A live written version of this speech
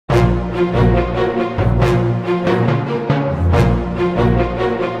Alright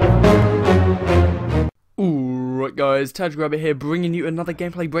guys, TacticalRab here, bringing you another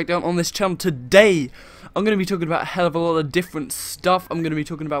gameplay breakdown on this channel. Today, I'm going to be talking about a hell of a lot of different stuff. I'm going to be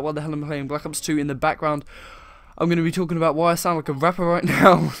talking about what the hell I'm playing Black Ops 2 in the background. I'm going to be talking about why I sound like a rapper right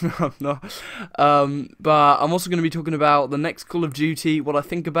now. No, I'm not. But I'm also going to be talking about the next Call of Duty, what I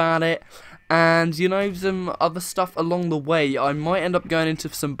think about it, and, you know, some other stuff along the way. I might end up going into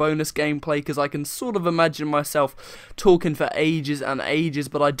some bonus gameplay, because I can sort of imagine myself talking for ages and ages,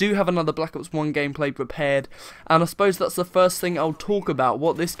 but I do have another Black Ops 1 gameplay prepared, and I suppose that's the first thing I'll talk about,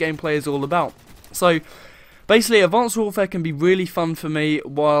 what this gameplay is all about. So, basically, Advanced Warfare can be really fun for me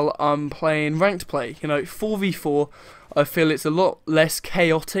while I'm playing ranked play. You know, 4v4, I feel it's a lot less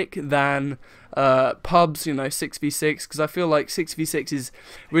chaotic than pubs, you know, 6v6, because I feel like 6v6 is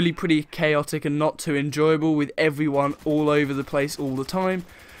really pretty chaotic and not too enjoyable with everyone all over the place all the time.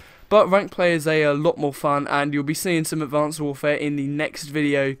 But ranked play is a lot more fun, and you'll be seeing some Advanced Warfare in the next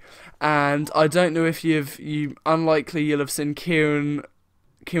video. And I don't know if unlikely you'll have seen Kieran's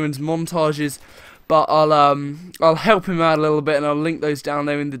montages, but I'll help him out a little bit, and I'll link those down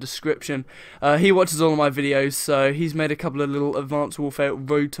there in the description. He watches all of my videos, so he's made a couple of little Advanced Warfare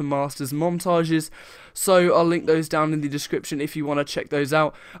Road to Masters montages, so I'll link those down in the description if you want to check those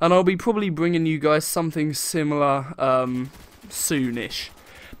out. And I'll be probably bringing you guys something similar soonish.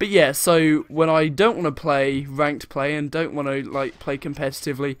 But yeah, so when I don't want to play ranked play and don't want to like play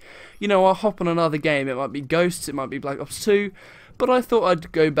competitively, you know, I'll hop on another game. It might be Ghosts, it might be Black Ops 2. But I thought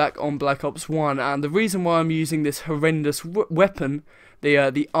I'd go back on Black Ops 1, and the reason why I'm using this horrendous weapon, the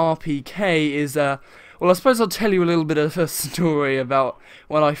RPK, is, well, I suppose I'll tell you a little bit of a story about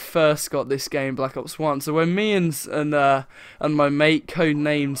when I first got this game, Black Ops 1. So when me and my mate,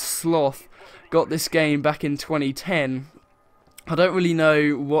 codenamed Sloth, got this game back in 2010, I don't really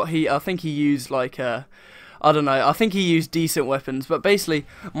know what I think he used, like, I don't know, I think he used decent weapons, but basically,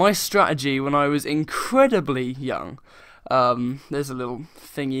 my strategy when I was incredibly young, there's a little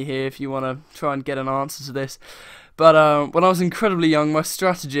thingy here if you want to try and get an answer to this. But when I was incredibly young, my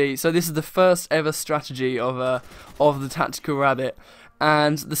strategy, so this is the first ever strategy of the TacticalRabbit,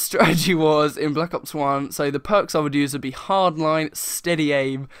 and the strategy was in Black Ops 1, so the perks I would use would be hardline, steady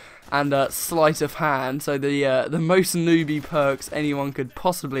aim, and sleight of hand, so the most newbie perks anyone could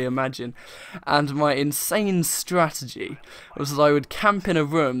possibly imagine. And my insane strategy was that I would camp in a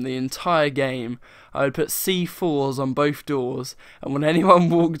room the entire game. I would put C4s on both doors, and when anyone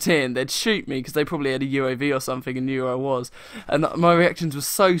walked in, they'd shoot me because they probably had a UAV or something and knew who I was. And my reactions were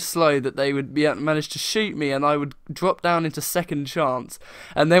so slow that they would manage to shoot me, and I would drop down into second chance.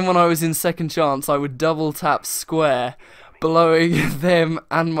 And then when I was in second chance, I would double tap square, blowing them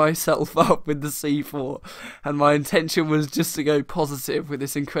and myself up with the C4, and my intention was just to go positive with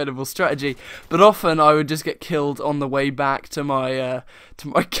this incredible strategy, but often I would just get killed on the way back to my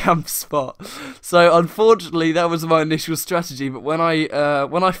camp spot. So unfortunately that was my initial strategy, but when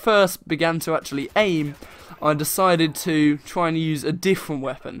I first began to actually aim, I decided to try and use a different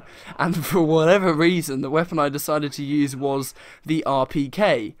weapon, and for whatever reason the weapon I decided to use was the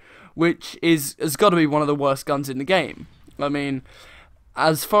RPK, which has got to be one of the worst guns in the game. I mean,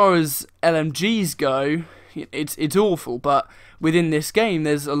 as far as LMGs go, it's awful, but within this game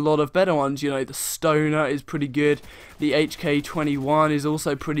there's a lot of better ones. You know, the Stoner is pretty good, the HK-21 is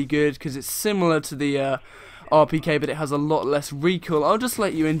also pretty good because it's similar to the RPK, but it has a lot less recoil. I'll just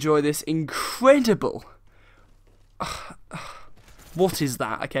let you enjoy this incredible... What is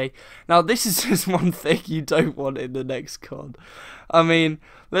that? Okay, now this is just one thing you don't want in the next COD. I mean,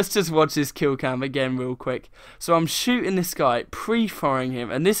 let's just watch this kill cam again real quick. So I'm shooting this guy, pre-firing him,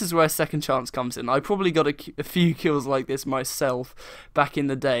 and this is where second chance comes in. I probably got a few kills like this myself back in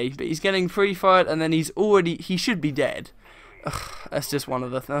the day, but he's getting pre-fired, and then he should be dead. Ugh, that's just one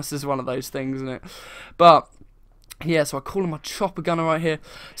of those things, isn't it? But yeah, so I call him my chopper gunner right here.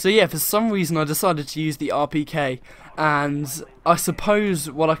 So yeah, for some reason I decided to use the RPK, and I suppose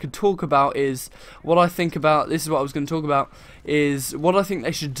what I could talk about is what I think about, this is what I was going to talk about, is what I think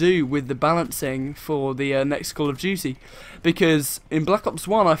they should do with the balancing for the next Call of Duty. Because in Black Ops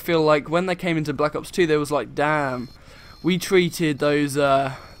 1 I feel like when they came into Black Ops 2 they was like, damn, we treated those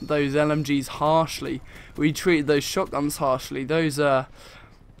LMGs harshly, we treated those shotguns harshly, those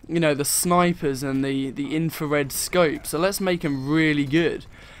you know, the snipers and the infrared scope, so let's make them really good.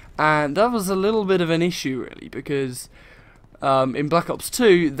 And that was a little bit of an issue really, because in Black Ops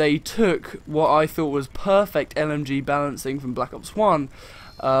 2 they took what I thought was perfect LMG balancing from Black Ops 1.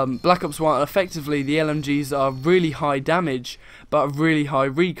 Black Ops 1, effectively the LMGs are really high damage but really high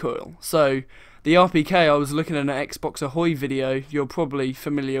recoil, so the RPK, I was looking at an Xbox Ahoy video, you're probably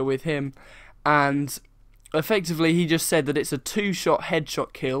familiar with him, and effectively he just said that it's a 2-shot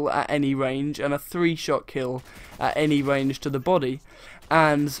headshot kill at any range and a 3-shot kill at any range to the body.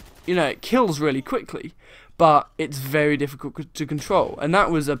 And, you know, it kills really quickly, but it's very difficult to control. And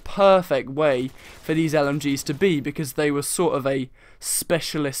that was a perfect way for these LMGs to be, because they were sort of a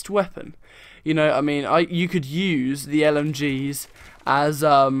specialist weapon. You know, I mean, you could use the LMGs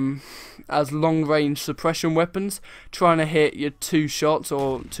as long-range suppression weapons, trying to hit your 2 shots,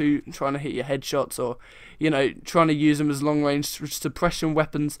 or trying to hit your headshots, or, you know, trying to use them as long-range suppression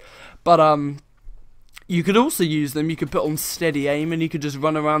weapons. But you could also use them, you could put on steady aim, and you could just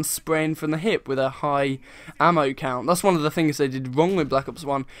run around spraying from the hip with a high ammo count. That's one of the things they did wrong with Black Ops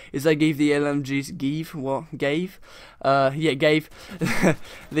 1, is they gave the LMGs, gave the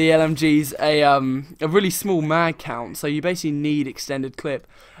LMGs a really small mag count, so you basically need extended clip,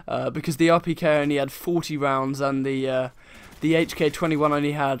 because the RPK only had 40 rounds, and the HK21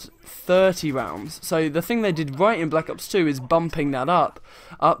 only had 30 rounds. So the thing they did right in Black Ops 2 is bumping that up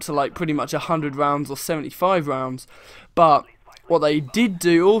to like pretty much 100 rounds or 75 rounds. But what they did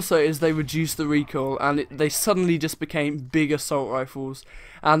do also is they reduced the recoil, and they suddenly just became big assault rifles.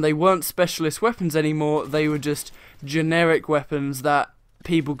 And they weren't specialist weapons anymore, they were just generic weapons that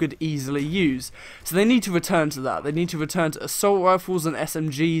people could easily use. So they need to return to that. They need to return to assault rifles and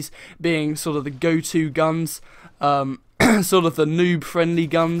SMGs being sort of the go-to guns, sort of the noob-friendly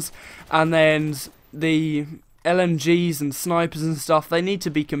guns, and then the LMGs and snipers and stuff, they need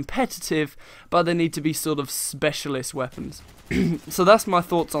to be competitive, but they need to be sort of specialist weapons. So that's my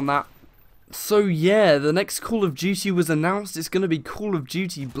thoughts on that. So yeah, the next Call of Duty was announced. It's going to be Call of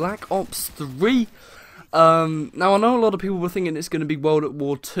Duty Black Ops 3. Now I know a lot of people were thinking it's going to be World at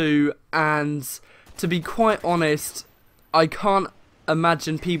War 2, and to be quite honest, I can't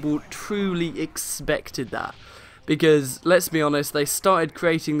imagine people truly expected that. Because, let's be honest, they started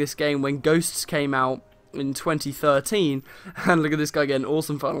creating this game when Ghosts came out in 2013, and look at this guy getting an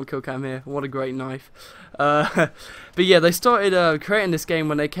awesome final kill cam here, what a great knife. But yeah, they started creating this game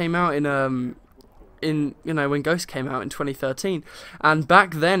when they came out when Ghosts came out in 2013, and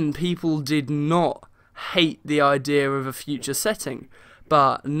back then people did not hate the idea of a future setting.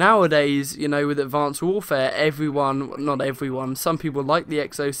 But nowadays, you know, with Advanced Warfare, not everyone, some people like the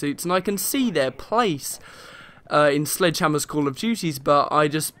exosuits, and I can see their place in Sledgehammer's Call of Duties, but I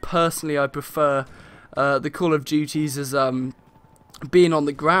just personally, I prefer the Call of Duties as being on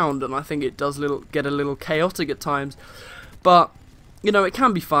the ground, and I think it does get a little chaotic at times. But, you know, it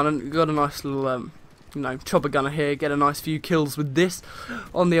can be fun, and we've got a nice little, you know, chopper gunner here, get a nice few kills with this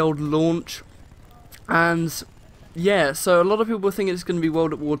on the old launch. And yeah, so a lot of people were thinking it's going to be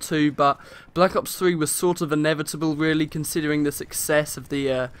World at War 2, but Black Ops 3 was sort of inevitable, really, considering the success of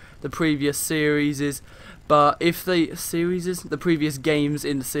the previous series. But if the previous games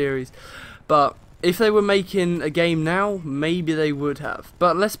in the series, but if they were making a game now, maybe they would have.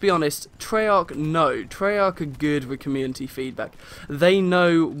 But let's be honest, Treyarch are good with community feedback. They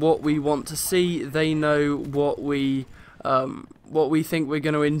know what we want to see. They know what we think we're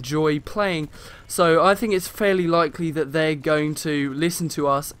going to enjoy playing. So I think it's fairly likely that they're going to listen to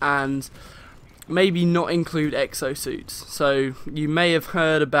us and maybe not include exosuits. So you may have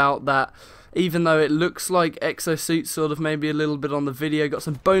heard about that. Even though it looks like exosuits sort of maybe a little bit on the video. Got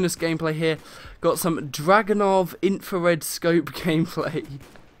some bonus gameplay here. Got some Dragunov infrared scope gameplay.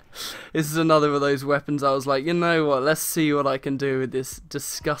 This is another of those weapons I was like, you know what, let's see what I can do with this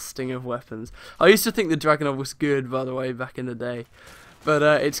disgusting of weapons. I used to think the Dragunov was good, by the way, back in the day. But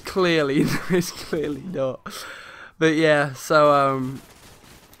it's clearly not. But yeah, so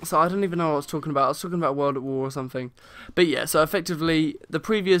I don't even know what I was talking about. I was talking about World at War or something. But yeah, so effectively the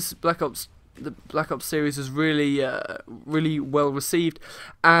previous Black Ops series was really well received,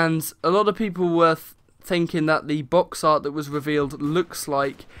 and a lot of people were thinking that the box art that was revealed looks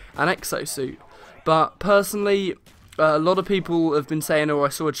like an exosuit. But personally, a lot of people have been saying, or I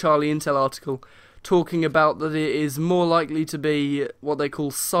saw a Charlie Intel article talking about that it is more likely to be what they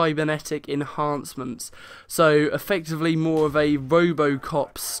call cybernetic enhancements. So effectively more of a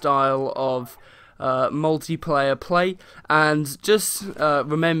RoboCop style of multiplayer play. And just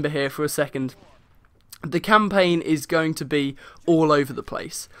remember here for a second, the campaign is going to be all over the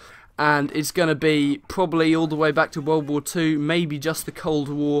place. And it's going to be probably all the way back to World War II, maybe just the Cold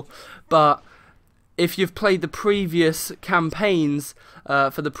War. But if you've played the previous campaigns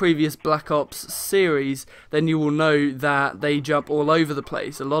for the previous Black Ops series, then you will know that they jump all over the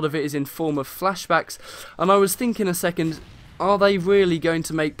place. A lot of it is in form of flashbacks. And I was thinking a second, are they really going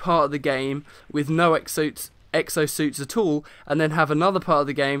to make part of the game with no exosuits exosuits at all, and then have another part of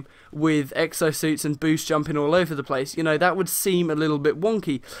the game with exosuits and boost jumping all over the place. You know, that would seem a little bit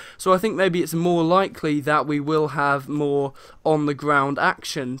wonky. So I think maybe it's more likely that we will have more on the ground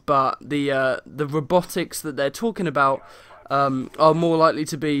action, but the robotics that they're talking about are more likely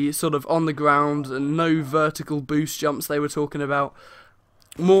to be sort of on the ground, and no vertical boost jumps they were talking about.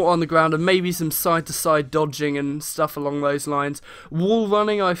 More on the ground and maybe some side-to-side dodging and stuff along those lines. Wall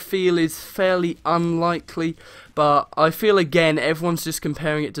running I feel is fairly unlikely, but I feel again everyone's just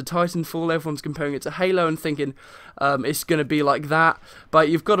comparing it to Titanfall, everyone's comparing it to Halo and thinking it's going to be like that. But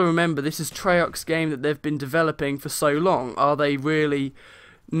you've got to remember, this is Treyarch's game that they've been developing for so long. Are they really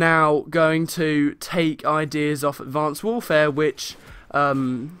now going to take ideas off Advanced Warfare, which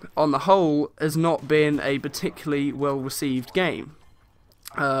on the whole has not been a particularly well-received game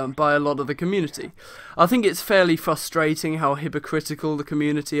by a lot of the community? I think it's fairly frustrating how hypocritical the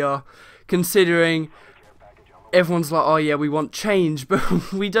community are, considering everyone's like, oh yeah, we want change,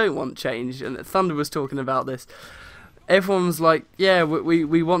 but we don't want change. And Thunder was talking about this. Everyone's like, yeah,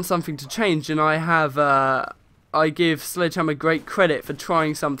 we want something to change, and I give Sledgehammer great credit for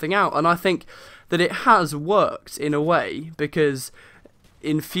trying something out, and I think that it has worked in a way, because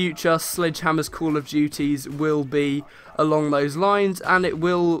in future Sledgehammer's Call of Duties will be along those lines, and it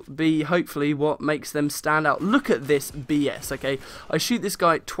will be hopefully what makes them stand out. Look at this BS, okay? I shoot this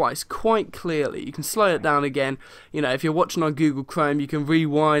guy twice quite clearly. You can slow it down again. You know, if you're watching on Google Chrome, you can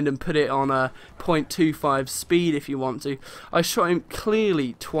rewind and put it on a 0.25 speed if you want to. I shot him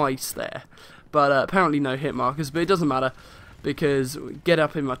clearly twice there, but apparently no hit markers, but it doesn't matter, because get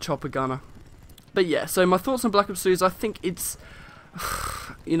up in my chopper gunner. But yeah, so my thoughts on Black Ops 2 is I think it's,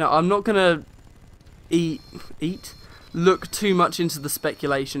 you know, I'm not going to look too much into the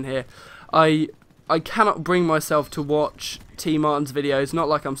speculation here. I cannot bring myself to watch T Martin's videos, not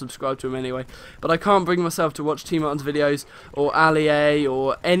like I'm subscribed to him anyway, but I can't bring myself to watch T Martin's videos or Ali A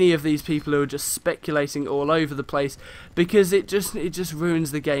or any of these people who are just speculating all over the place, because it just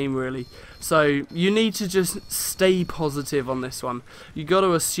ruins the game really. So you need to just stay positive on this one. You got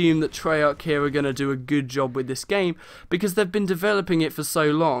to assume that Treyarch here are going to do a good job with this game, because they've been developing it for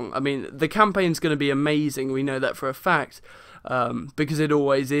so long. I mean, the campaign's going to be amazing, we know that for a fact. Because it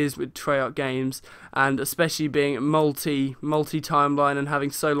always is with Treyarch games, and especially being multi-timeline and having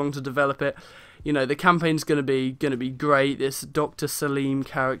so long to develop it, you know, the campaign's gonna be great. This Dr. Salim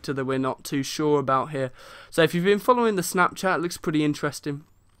character that we're not too sure about here. So if you've been following the Snapchat, it looks pretty interesting.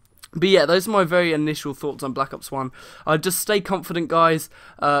 But yeah, those are my very initial thoughts on Black Ops 1. Just stay confident, guys.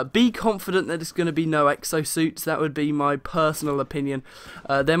 Be confident that it's going to be no exosuits. That would be my personal opinion.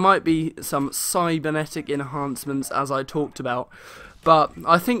 There might be some cybernetic enhancements, as I talked about, but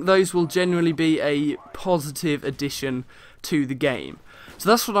I think those will generally be a positive addition to the game. So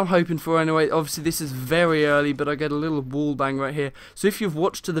that's what I'm hoping for anyway. Obviously this is very early, but I get a little wall bang right here. So if you've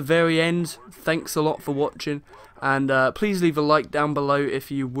watched to the very end, thanks a lot for watching. And please leave a like down below if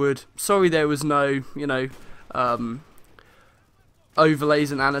you would. Sorry there was no, you know,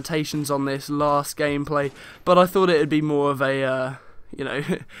 overlays and annotations on this last gameplay, but I thought it would be more of a, you know,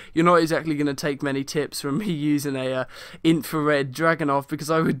 you're not exactly going to take many tips from me using a infrared Dragunov,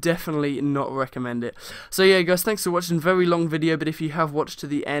 because I would definitely not recommend it. So yeah guys, thanks for watching. Very long video, but if you have watched to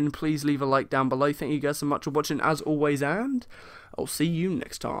the end, please leave a like down below. Thank you guys so much for watching as always, and I'll see you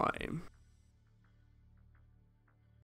next time.